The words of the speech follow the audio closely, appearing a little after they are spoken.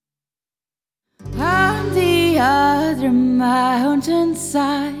other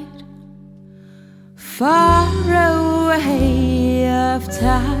mountainside, far away of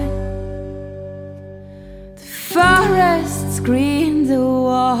time. The forest's green, the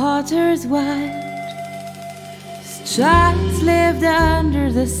water's wide. Giants lived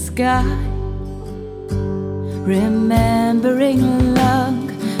under the sky, remembering long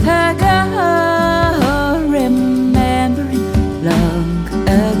ago, remembering long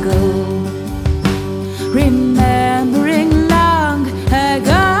ago, remembering long ago, remembering long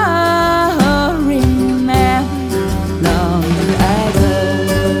ago.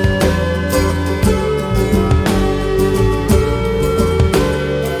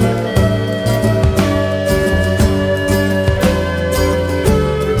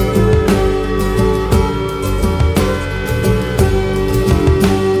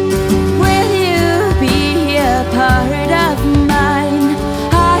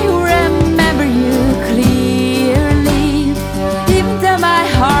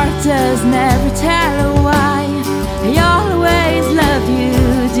 Does never tell why. I always loved you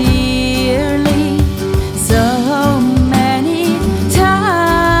dearly. So many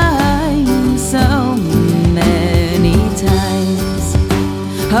times, so many times.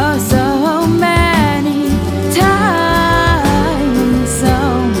 Oh, so many times, so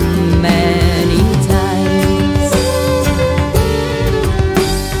many times.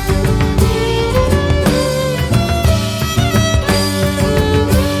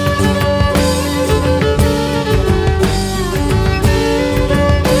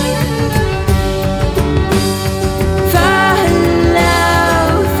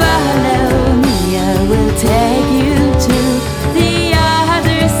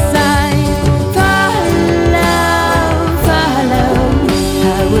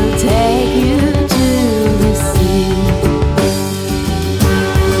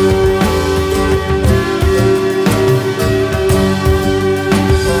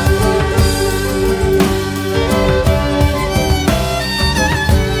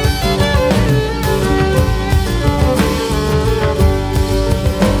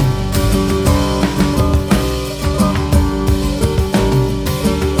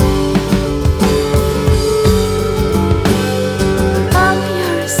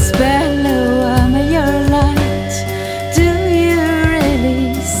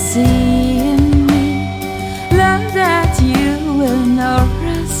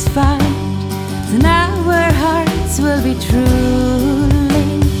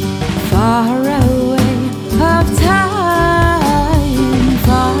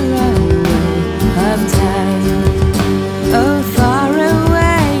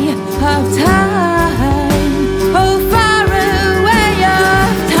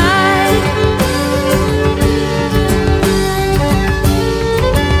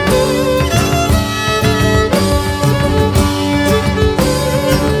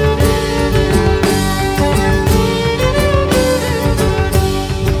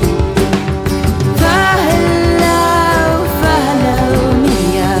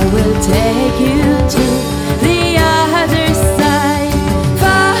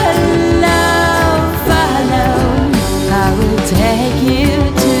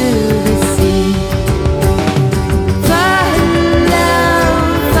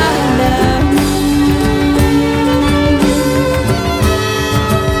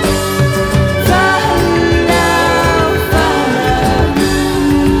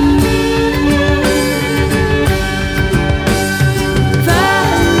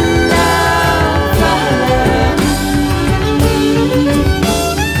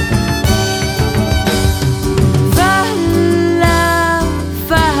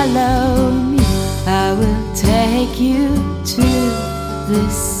 take you to the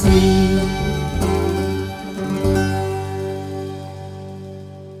sea.